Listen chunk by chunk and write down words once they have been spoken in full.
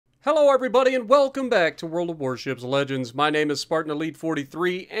Hello everybody and welcome back to World of Warships Legends. My name is Spartan Elite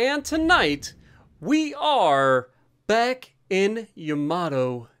 43 and tonight we are back in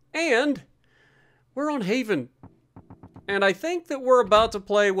Yamato and we're on Haven. And I think that we're about to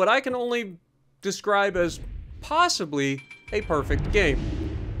play what I can only describe as possibly a perfect game.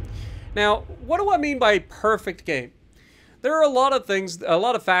 Now, what do I mean by perfect game? There are a lot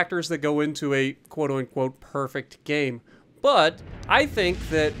of factors that go into a quote-unquote perfect game. But I think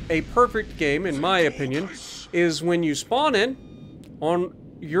that a perfect game, in my opinion, is when you spawn in on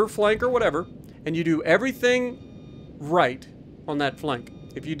your flank or whatever, and you do everything right on that flank.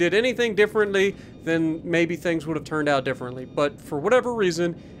 If you did anything differently, then maybe things would have turned out differently. But for whatever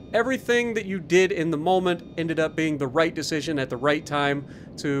reason, everything that you did in the moment ended up being the right decision at the right time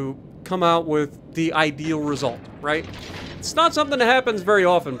to come out with the ideal result, right? It's not something that happens very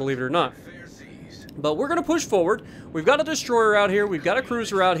often, believe it or not. But we're going to push forward. We've got a destroyer out here, we've got a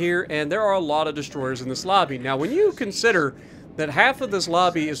cruiser out here, and there are a lot of destroyers in this lobby. Now, when you consider that half of this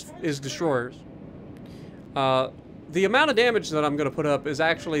lobby is destroyers, the amount of damage that I'm going to put up is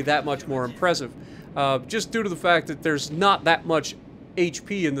actually that much more impressive. Just due to the fact that there's not that much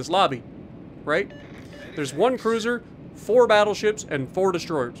HP in this lobby, right? There's one cruiser, 4 battleships, and 4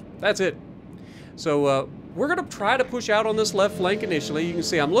 destroyers. That's it. So, we're going to try to push out on this left flank initially. You can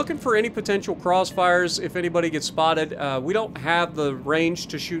see I'm looking for any potential crossfires if anybody gets spotted. We don't have the range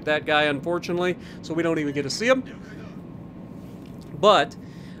to shoot that guy, unfortunately, so we don't even get to see him. But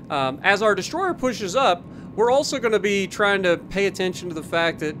as our destroyer pushes up, we're also going to be trying to pay attention to the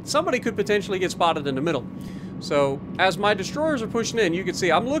fact that somebody could potentially get spotted in the middle. So as my destroyers are pushing in, you can see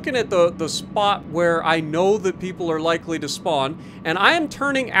I'm looking at the spot where I know that people are likely to spawn, and I am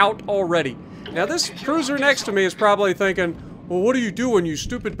turning out already. Now, this cruiser next to me is probably thinking, well, what are you doing, you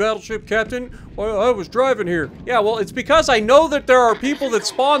stupid battleship captain? Well, I was driving here. Yeah, well, it's because I know that there are people that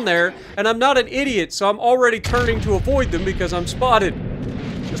spawn there, and I'm not an idiot, so I'm already turning to avoid them because I'm spotted.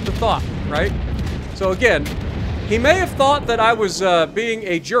 Just a thought, right? So again, he may have thought that I was being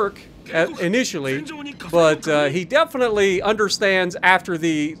a jerk initially, but he definitely understands after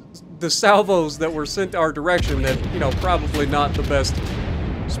the salvos that were sent our direction that, you know, probably not the best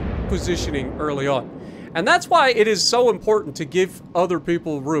positioning early on. And that's why it is so important to give other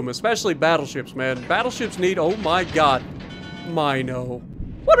people room, especially battleships, man. Battleships need, oh my god, Mino.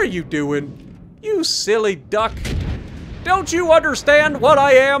 What are you doing? You silly duck. Don't you understand what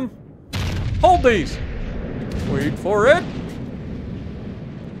I am? Hold these. Wait for it.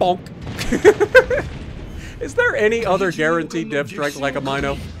 Bonk. Is there any other guaranteed death strike like a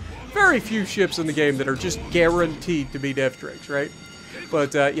Mino? Very few ships in the game that are just guaranteed to be death strikes, right?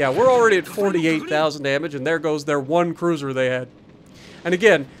 But, yeah, we're already at 48,000 damage, and there goes their one cruiser they had. And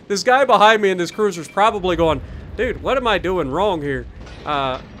again, this guy behind me in this cruiser is probably going, dude, what am I doing wrong here?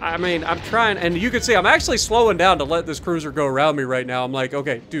 I mean, I'm trying, and you can see I'm actually slowing down to let this cruiser go around me right now. I'm like,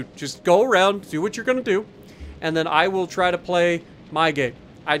 okay, dude, just go around, do what you're going to do, and then I will try to play my game.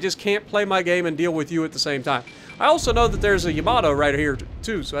 I just can't play my game and deal with you at the same time. I also know that there's a Yamato right here,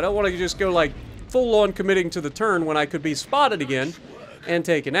 too, so I don't want to just go, like, full-on committing to the turn when I could be spotted again and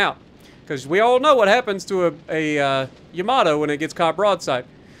taken out, because we all know what happens to a Yamato when it gets caught broadside.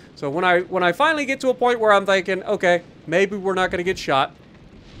 So when I finally get to a point where I'm thinking, okay, maybe we're not going to get shot,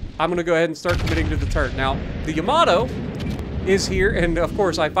 I'm going to go ahead and start committing to the turn. Now, the Yamato is here, and of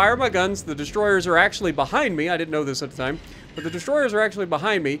course I fire my guns. The destroyers are actually behind me. I didn't know this at the time, but the destroyers are actually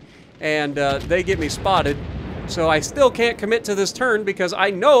behind me, and they get me spotted. So I still can't commit to this turn because I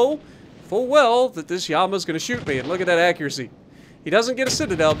know full well that this Yama's going to shoot me, and look at that accuracy. He doesn't get a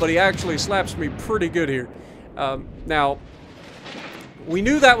citadel, but he actually slaps me pretty good here. Now, we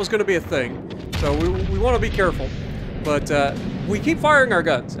knew that was going to be a thing, so we want to be careful. But we keep firing our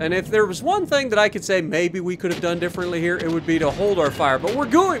guns, and if there was one thing that I could say maybe we could have done differently here, it would be to hold our fire. But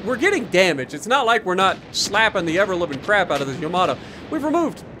we're getting damage. It's not like we're not slapping the ever-living crap out of this Yamato. We've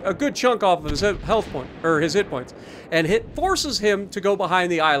removed a good chunk off of his health point, or his hit points, and it forces him to go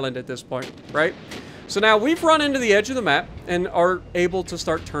behind the island at this point, right? So now we've run into the edge of the map and are able to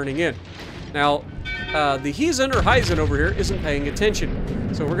start turning in. Now, the Heisen or Heisen over here isn't paying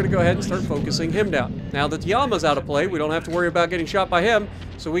attention. So we're going to go ahead and start focusing him down. Now that Yama's out of play, we don't have to worry about getting shot by him,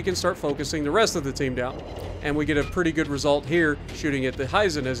 so we can start focusing the rest of the team down. And we get a pretty good result here, shooting at the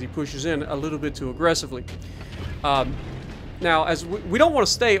Heisen as he pushes in a little bit too aggressively. Now, as we don't want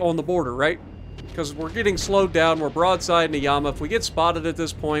to stay on the border, right? Because we're getting slowed down, we're broadside in the Yama. If we get spotted at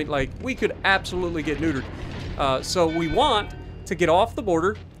this point, like, we could absolutely get neutered. So we want to get off the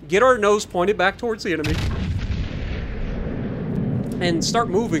border, get our nose pointed back towards the enemy, and start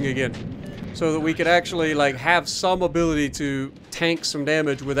moving again. so that we could actually like have some ability to tank some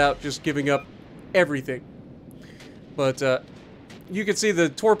damage without just giving up everything. But you can see the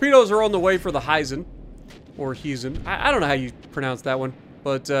torpedoes are on the way for the Heisen, or Heisen. I don't know how you pronounce that one,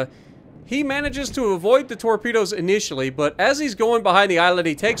 but he manages to avoid the torpedoes initially, but as he's going behind the island,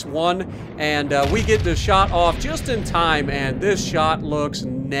 he takes one, and we get the shot off just in time, and this shot looks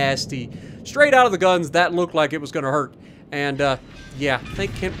nasty. Straight out of the guns, that looked like it was going to hurt. And, yeah,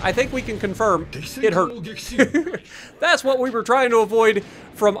 I think we can confirm it hurt. That's what we were trying to avoid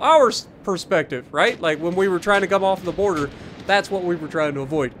from our perspective, right? Like, when we were trying to come off the border, that's what we were trying to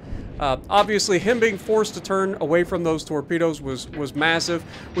avoid. Obviously, him being forced to turn away from those torpedoes was massive.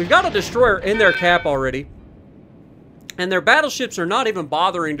 We've got a destroyer in their cap already, and their battleships are not even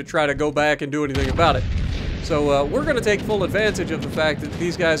bothering to try to go back and do anything about it. So we're going to take full advantage of the fact that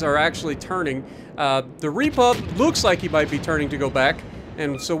these guys are actually turning. The Repub looks like he might be turning to go back,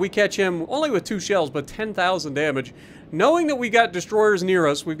 and so we catch him only with 2 shells, but 10,000 damage. Knowing that we got destroyers near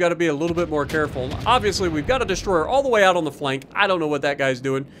us, we've got to be a little bit more careful. Obviously, we've got a destroyer all the way out on the flank. I don't know what that guy's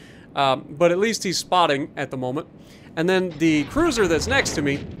doing. But at least he's spotting at the moment. And then the cruiser that's next to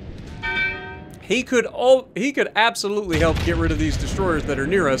me, he could absolutely help get rid of these destroyers that are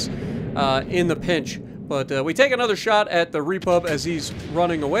near us in the pinch. But we take another shot at the Repub as he's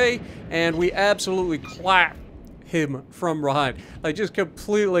running away, and we absolutely clap him from behind. Like, just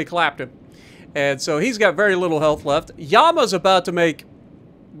completely clapped him. And so he's got very little health left. Yama's about to make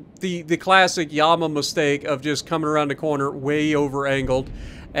the classic Yama mistake of just coming around the corner way over angled.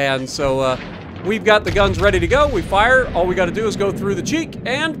 And so we've got the guns ready to go. We fire. All we got to do is go through the cheek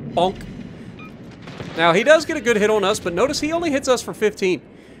and bonk. Now, he does get a good hit on us, but notice he only hits us for 15.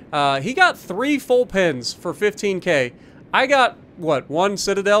 He got 3 full pins for 15k. I got, what, 1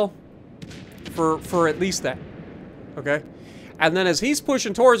 Citadel for at least that. Okay? And then as he's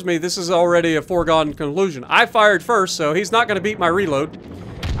pushing towards me, this is already a foregone conclusion. I fired first, so he's not going to beat my reload.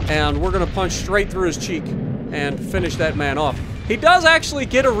 And we're going to punch straight through his cheek and finish that man off. He does actually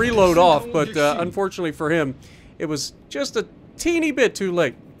get a reload off, but unfortunately for him, it was just a teeny bit too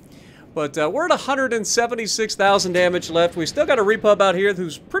late. But we're at 176,000 damage left. We still got a Repub out here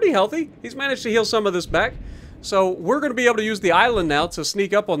who's pretty healthy. He's managed to heal some of this back. So we're going to be able to use the island now to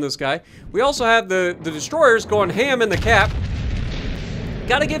sneak up on this guy. We also have the destroyers going ham in the cap.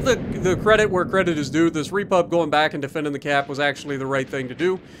 Got to give the credit where credit is due. This Repub going back and defending the cap was actually the right thing to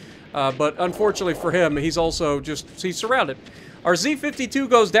do. But unfortunately for him, he's also he's surrounded. Our Z-52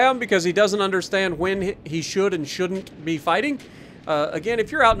 goes down because he doesn't understand when he should and shouldn't be fighting. Again,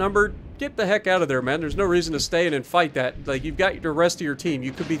 if you're outnumbered, get the heck out of there, man. There's no reason to stay in and fight that. Like, you've got the rest of your team.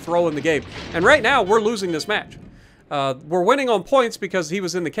 You could be throwing the game. And right now, we're losing this match. We're winning on points because he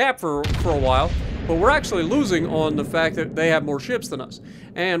was in the cap for a while, but we're actually losing on the fact that they have more ships than us.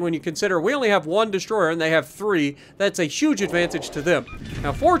 And when you consider we only have 1 destroyer and they have 3, that's a huge advantage to them.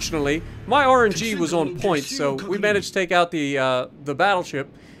 Now, fortunately, my RNG was on point, so we managed to take out the battleship,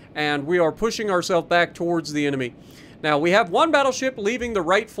 and we are pushing ourselves back towards the enemy. Now, we have 1 battleship leaving the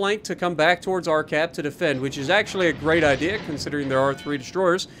right flank to come back towards our cap to defend, which is actually a great idea, considering there are 3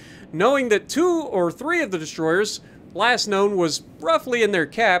 destroyers. Knowing that 2 or 3 of the destroyers, last known, was roughly in their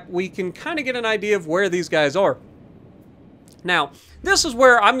cap, we can kind of get an idea of where these guys are. Now, this is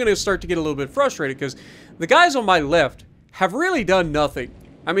where I'm going to start to get a little bit frustrated, because the guys on my left have really done nothing.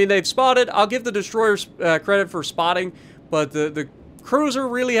 I mean, they've spotted. I'll give the destroyers credit for spotting, but the cruiser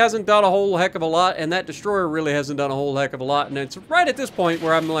really hasn't done a whole heck of a lot, and that destroyer really hasn't done a whole heck of a lot. And it's right at this point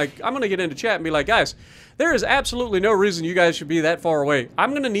where I'm like, I'm going to get into chat and be like, guys, there is absolutely no reason you guys should be that far away.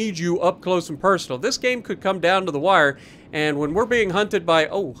 I'm going to need you up close and personal. This game could come down to the wire, and when we're being hunted by...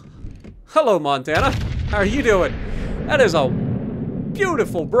 Oh, hello, Montana. How are you doing? That is a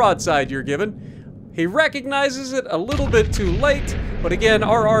beautiful broadside you're giving. He recognizes it a little bit too late, but again,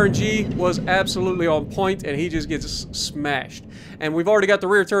 our RNG was absolutely on point, and he just gets smashed. And we've already got the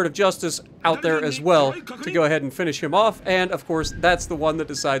rear turret of justice out there as well to go ahead and finish him off, and of course, that's the one that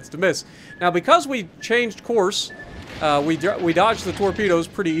decides to miss. Now, because we changed course, we dodged the torpedoes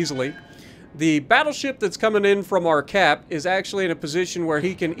pretty easily. The battleship that's coming in from our cap is actually in a position where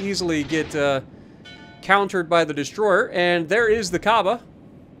he can easily get countered by the destroyer, and there is the Kaba.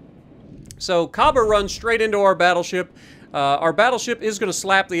 So Kaba runs straight into our battleship. Our battleship is going to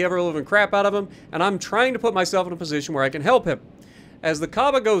slap the ever-living crap out of him, and I'm trying to put myself in a position where I can help him. As the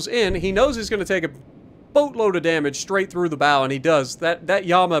Kaba goes in, he knows he's going to take a boatload of damage straight through the bow, and he does. That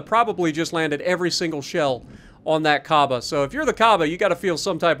Yama probably just landed every single shell on that Kaba. So if you're the Kaba, you got to feel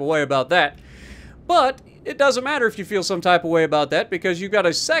some type of way about that. But it doesn't matter if you feel some type of way about that, because you've got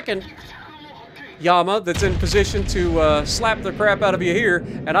a second Yama that's in position to slap the crap out of you here,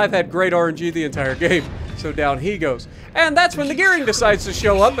 and I've had great RNG the entire game. So down he goes. And that's when the gearing decides to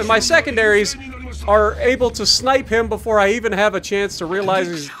show up, and my secondaries are able to snipe him before I even have a chance to realize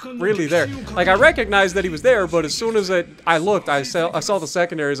he's really there. Like, I recognized that he was there, but as soon as I looked, I saw the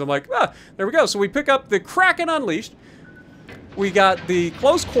secondaries. I'm like, ah, there we go. So we pick up the Kraken Unleashed. We got the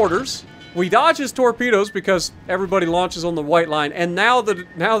close quarters. We dodge his torpedoes because everybody launches on the white line, and now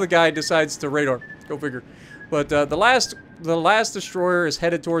the guy decides to radar. Go figure. But the last destroyer is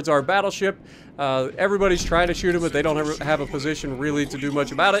headed towards our battleship. Everybody's trying to shoot him, but they don't have a position really to do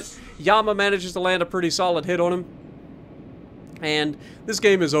much about it. Yama manages to land a pretty solid hit on him, and this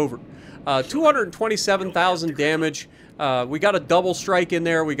game is over. 227,000 damage. We got a double strike in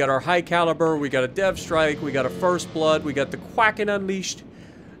there. We got our high caliber. We got a dev strike. We got a first blood. We got the Quacken Unleashed.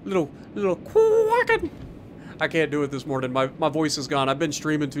 Little Quacken. I can't do it this morning. My voice is gone. I've been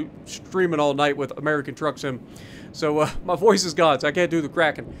streaming all night with American Truck Sim, so my voice is gone. So I can't do the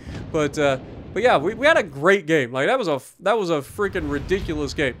Kraken. But yeah, we had a great game. Like that was a freaking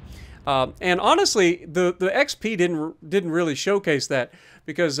ridiculous game. And honestly, the XP didn't really showcase that,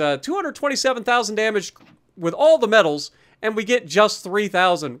 because 227,000 damage with all the medals, and we get just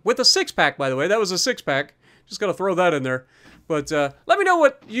 3,000 with a 6-pack. By the way, that was a 6-pack. Just gotta throw that in there. But let me know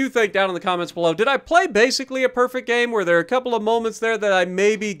what you think down in the comments below. Did I play basically a perfect game? Were there a couple of moments there that I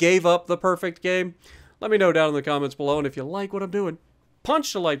maybe gave up the perfect game? Let me know down in the comments below. And if you like what I'm doing,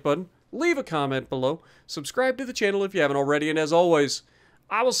 punch the like button, leave a comment below, subscribe to the channel if you haven't already, and as always,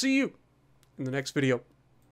 I will see you in the next video.